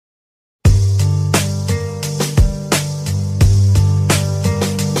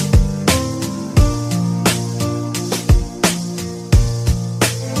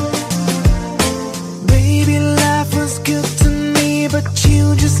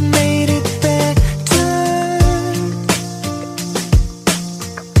just made it better.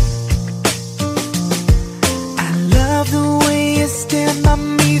 I love the way you stand by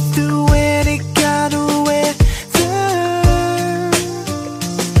me through any kind of weather.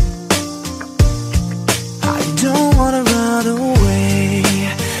 I don't wanna run away,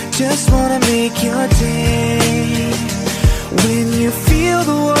 just wanna make your day. When you feel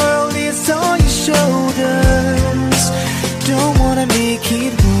the world is on your shoulders, don't wanna make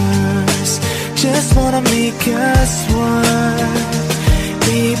it worse, just wanna make us one.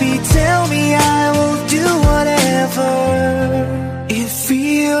 Baby, tell me I will do whatever. It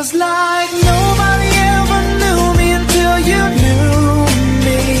feels like nobody ever knew me until you knew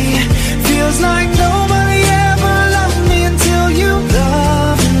me. Feels like nobody ever loved me until you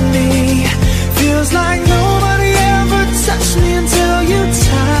loved me. Feels like nobody ever touched me until you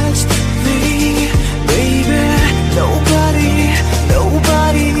touched me. Baby, nobody,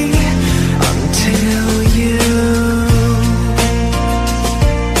 nobody until you.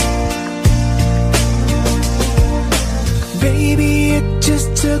 Baby, it just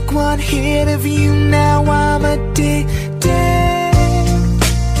took one hit of you, now I'm addicted.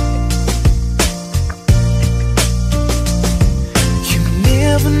 You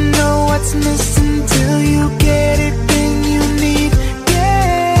never know what's missing till you get it, then you need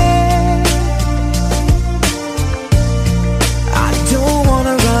it. I don't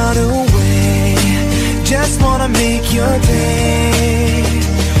wanna run away, just wanna make your day.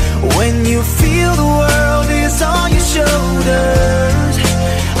 When you feel the world is on your shoulders,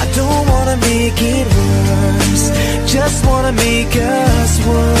 I don't wanna make it worse, just wanna make us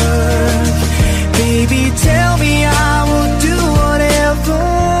work. Baby, tell me I will do whatever.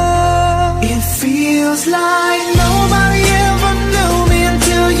 It feels like nobody ever knew me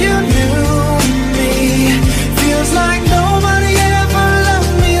until you knew me. Feels like nobody ever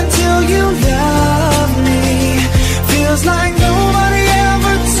loved me until you loved me. Feels like nobody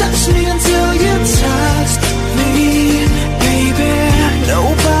ever touched me until you touched me. Baby,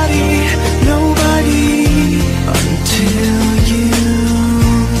 nobody, nobody until you.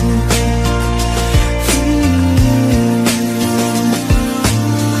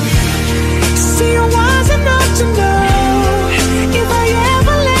 See, I was enough to know if I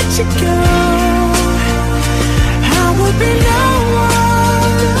ever let you go, I would be no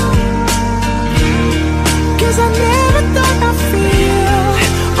one. 'Cause I never thought I'd feel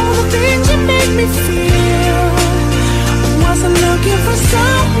all the things you make me feel. Wasn't looking for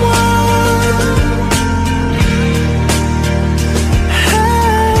someone,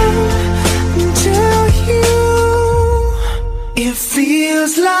 until you. It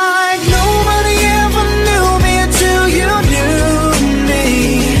feels like nobody ever knew me until you knew me.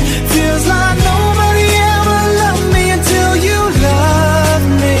 Feels like nobody ever loved me until you loved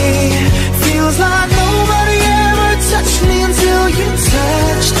me. Feels like nobody ever touched me until you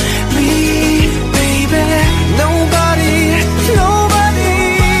touched me. Baby, nobody, nobody.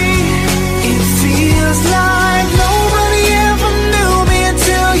 It feels like nobody ever knew me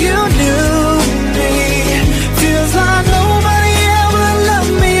until you knew me. Feels like nobody ever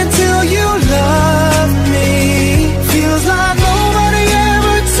loved me until you loved me. Feels like nobody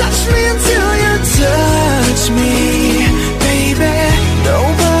ever touched me until you touched me. Baby,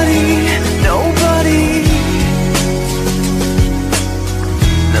 nobody, nobody,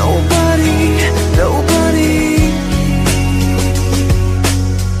 nobody, nobody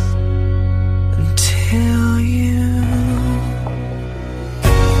until you.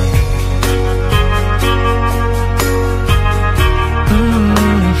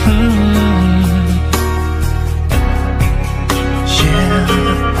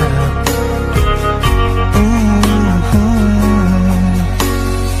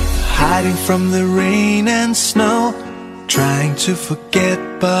 Hiding from the rain and snow, trying to forget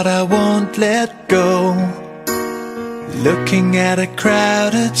but I won't let go. Looking at a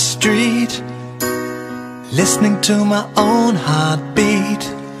crowded street, listening to my own heartbeat.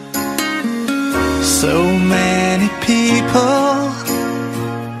 So many people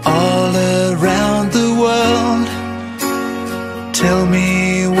all around the world. Tell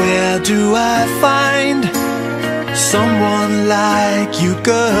me, where do I find someone like you,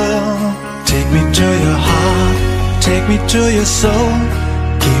 girl? Take me to your heart, take me to your soul.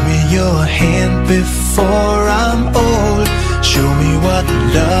 Give me your hand before I'm old. Show me what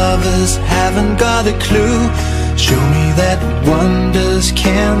lovers haven't got a clue. Show me that wonders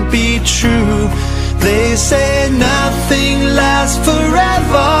can't be true. They say nothing lasts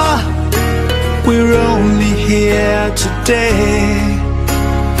forever. We're only here today.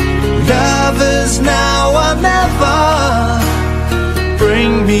 Lovers now or never.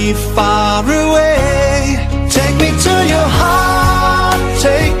 Bring me far away. Take me to your heart,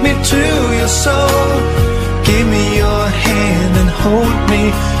 take me to your soul. Give me your hand and hold me.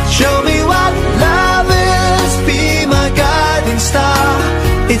 Show me what love is, be my guiding star.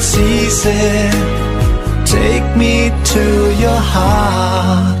 It's easy, take me to your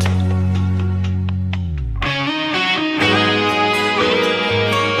heart.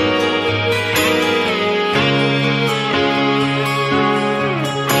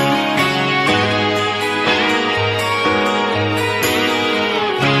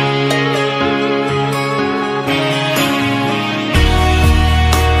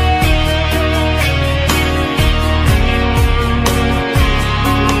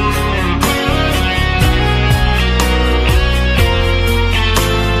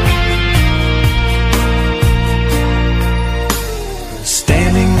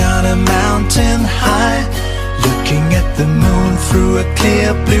 High, looking at the moon through a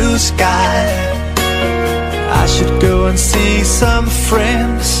clear blue sky. I should go and see some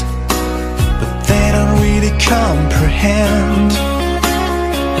friends, but they don't really comprehend.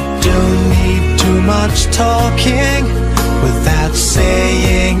 I don't need too much talking without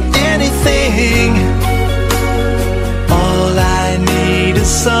saying anything. All I need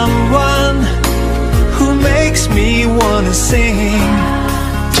is someone who makes me wanna sing.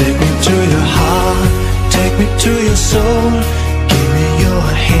 Take me to your heart, take me to your soul. Give me your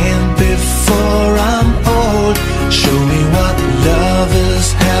hand before I'm old. Show me what lovers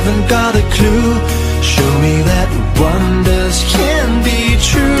haven't got a clue. Show me that wonders can be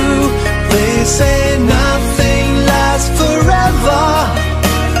true. They say nothing lasts forever.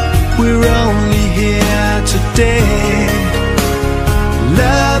 We're only here today.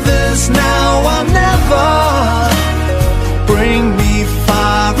 Love is now or never. Bring me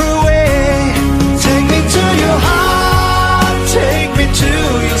far away. Take me to your heart, take me to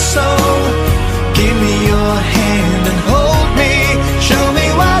your soul. Give me your hand and hold me. Show me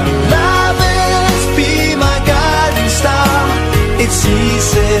what love is, be my guiding star. It's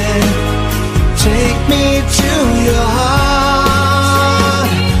easy, take me to your heart.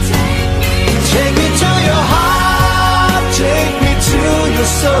 Take me to your heart, take me to your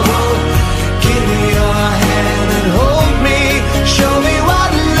soul. Give me your hand and hold me. Show me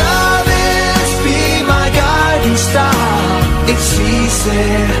what love is, be my guiding star. It's easy,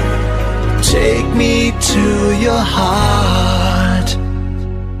 take me to your heart.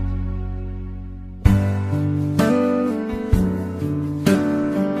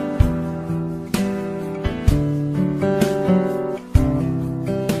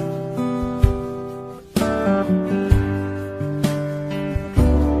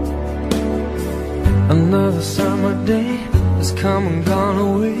 Another summer day has come and gone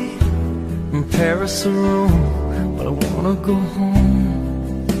away from Paris or Rome, but I wanna go home.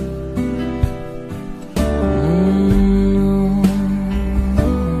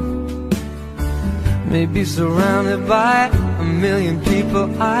 Maybe surrounded by a million people,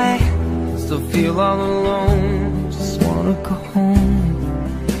 I still feel all alone. Just wanna go home.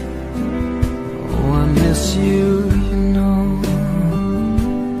 Oh, I miss you, you know.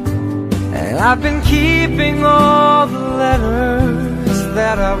 And I've been keeping all the letters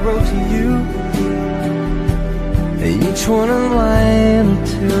that I wrote to you, each one a line or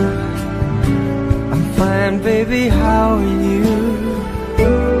two. I'm fine, baby, how are you?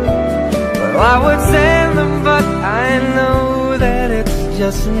 Well, I would send them, but I know that it's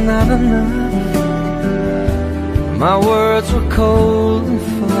just not enough. My words were cold and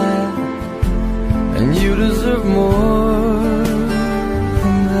flat, and you deserve more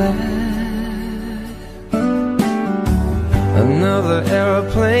than that. Another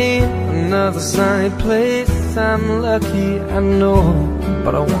aeroplane, another sunny place. I'm lucky, I know,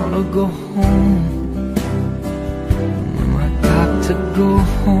 but I wanna go home. I got to go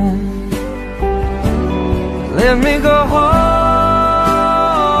home. Let me go home.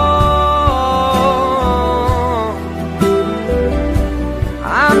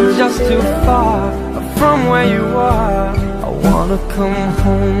 I'm just too far from where you are. I wanna come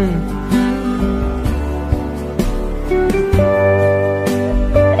home.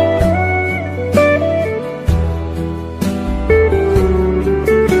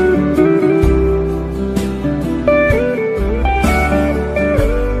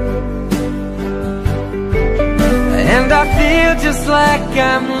 I feel just like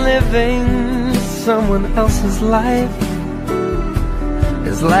I'm living someone else's life.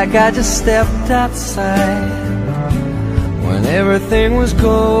 It's like I just stepped outside when everything was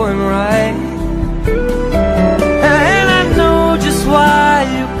going right. And I know just why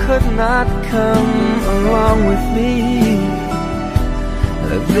you could not come along with me.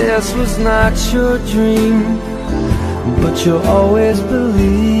 that this was not your dream, but you always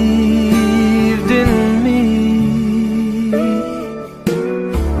believed in me.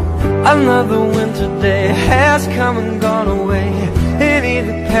 Another winter day has come and gone away in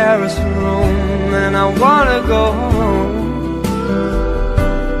either Paris or Rome, and I wanna go home.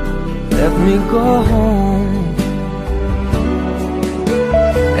 Let me go home.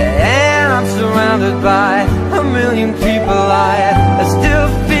 And I'm surrounded by a million people. I still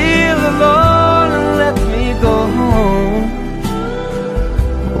feel alone, and let me go home.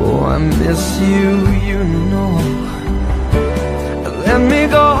 Oh, I miss you, you know. Let me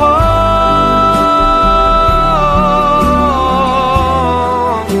go home.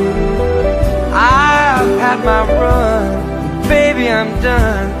 I've had my run, baby, I'm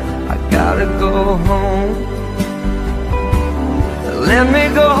done. I gotta go home. Let me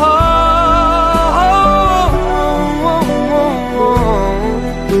go home.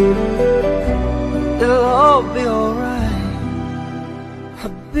 It'll all be alright.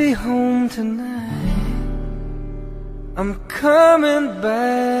 I'll be home tonight. I'm coming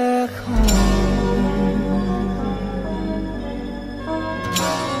back home.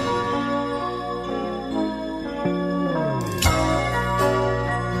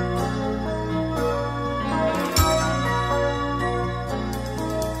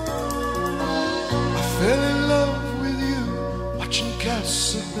 I fell in love with you watching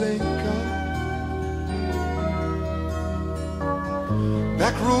Casablanca.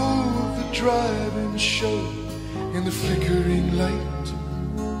 Back row of the drive-in show in the flickering light.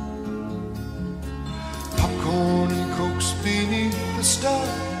 Popcorn and cokes beneath the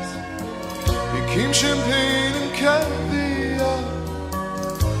stars became champagne and caviar.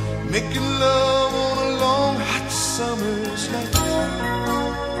 Making love on a long hot summer's night.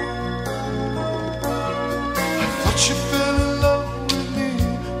 I thought you fell in love with me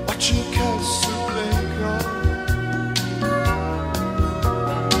watching Casablanca.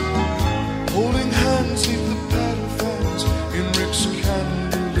 Holding hands neath the paddle fans in Rick's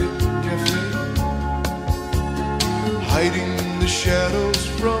candlelit cafe. Hiding in the shadows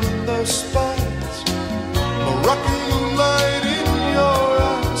from the spies. Moroccan moonlight in your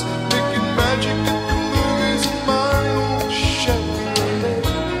eyes, making magic at the movies in my own Chevrolet.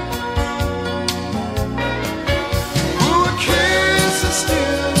 Ooh, a kiss is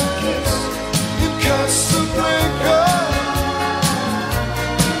still a kiss in Casablanca.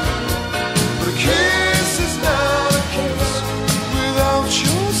 But a kiss is not a kiss without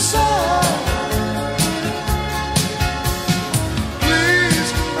your side. Please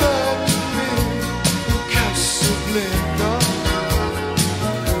come back to me in Casablanca.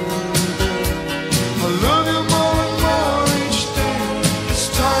 I love you more and more each day as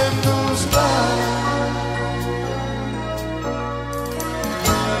time goes by.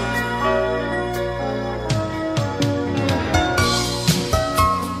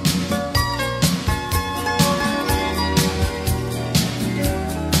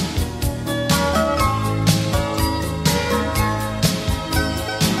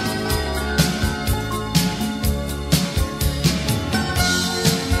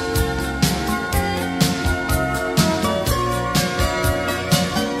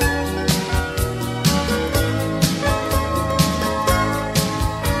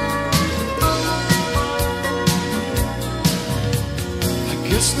 I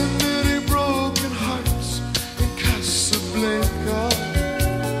guess the many broken hearts in Casablanca.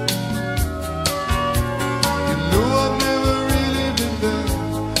 You know I've never really been there,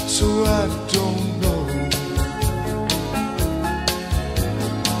 so I don't know.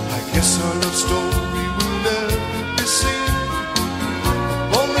 I guess our love story will never be seen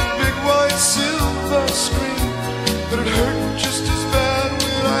on the big white silver screen. But it hurt just as bad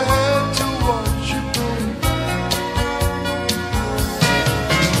when I had to watch you go.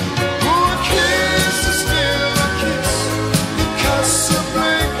 Ooh, a kiss is still a kiss in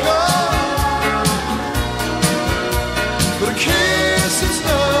Casablanca. But a kiss is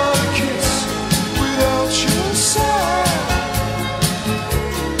not a kiss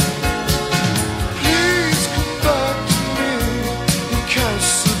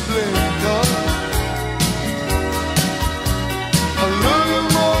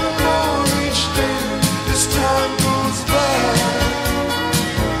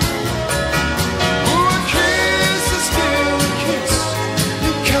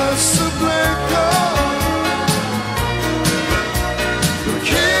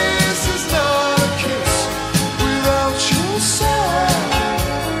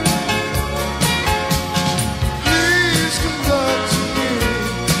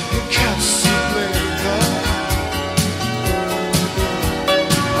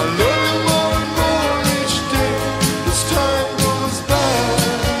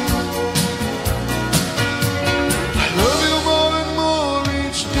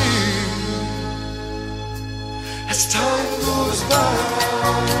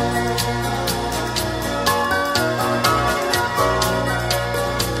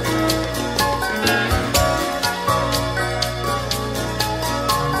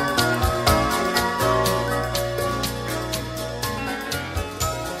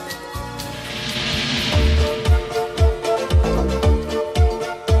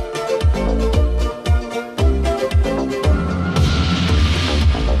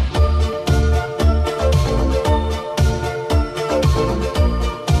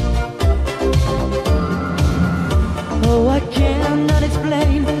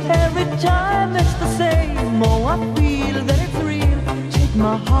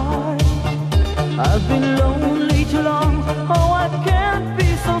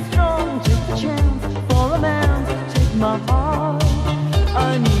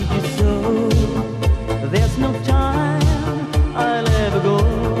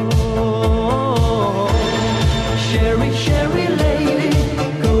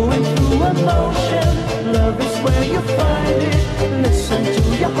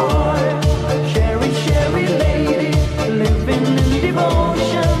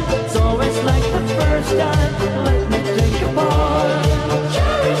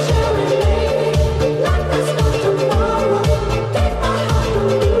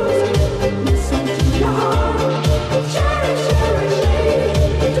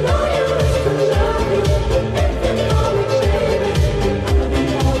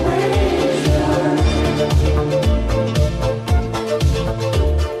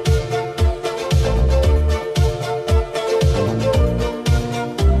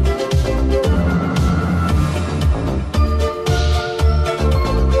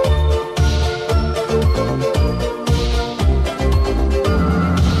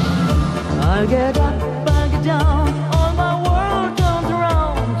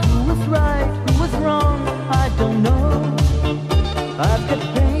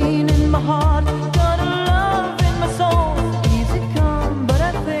got pain in my heart, got a love in my soul. Easy come, but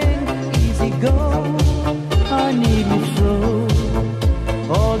I think easy go. I need me so.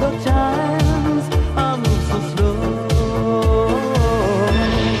 All the times I move so slow.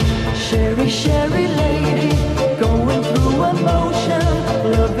 Sherry, Sherry lady, going through emotion.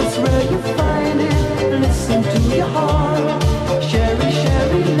 Love is where you find it. Listen to your heart. Sherry,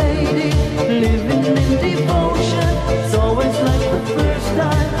 Sherry lady, living in devotion. It's always like the first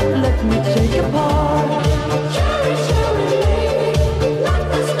time. Let me take a part. Sherry, Sherry lady,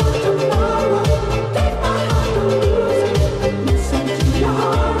 life is not tomorrow. Take my heart to lose it. Listen to your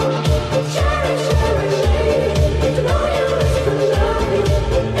heart. Sherry, Sherry lady, to know you is to love me.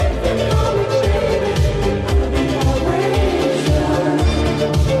 If you know me, baby, I'll be always yours.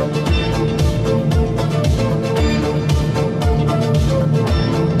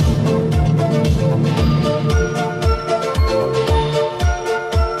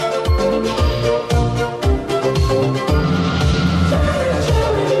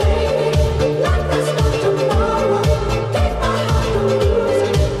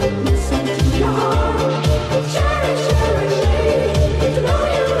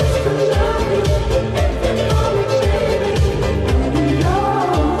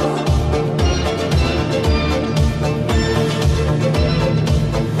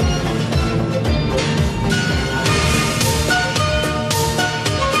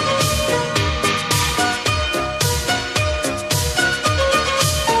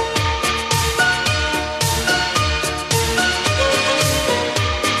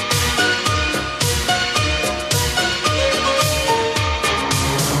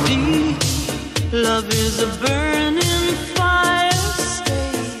 Love is a burning fire,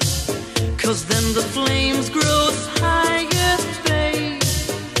 stay, 'cause then the flames grow higher, babe.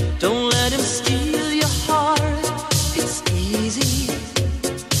 Don't let him steal your heart. It's easy,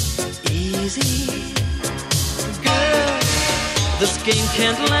 easy. Girl, this game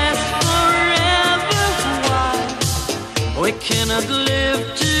can't last forever. Why? We cannot live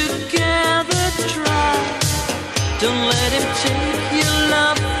together, try. Don't let him take your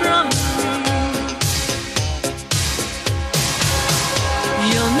love from me.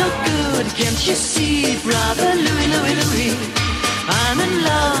 You're no good, can't you see, brother Louie, Louie, Louie? I'm in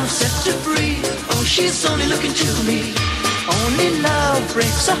love, set her free. Oh, she's only looking to me. Only love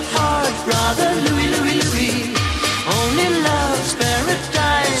breaks a heart, brother Louie, Louie, Louie. Only love's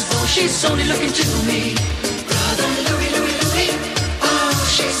paradise. Oh, she's only looking to me. Brother Louie, Louie, Louie. Oh,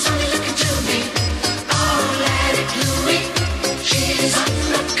 she's only looking to me. Oh, let it Louie. She's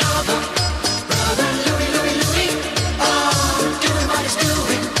undercover. Brother Louie, Louie, Louie. Oh, doing what he's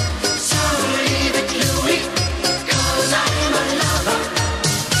doing. So leave it Louie, 'cause I'm a lover.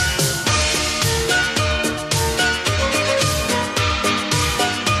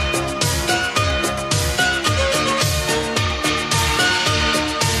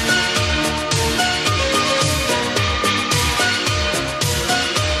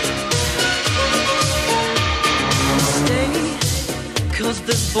 Stay, 'cause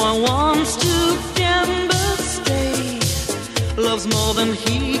this boy wants to gamble. Stay, loves more than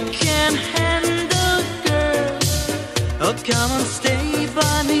he can handle, girl. Oh, come and stay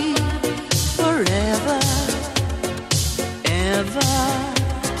by me forever, ever.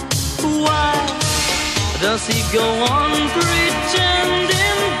 Why does he go on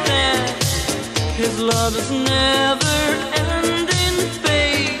pretending that his love is never ending,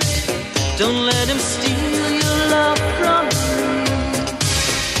 babe? Don't let him steal your love from me.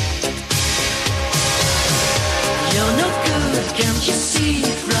 You're no good, can't you see,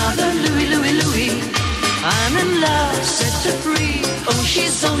 brother Louie, Louie, Louie? I'm in love, set her free. Oh,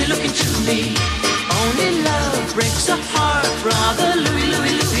 she's only looking to me. Only love breaks a heart, brother Louie,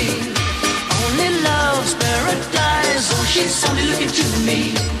 Louie, Louie. Only love's paradise. Oh, she's only looking to me.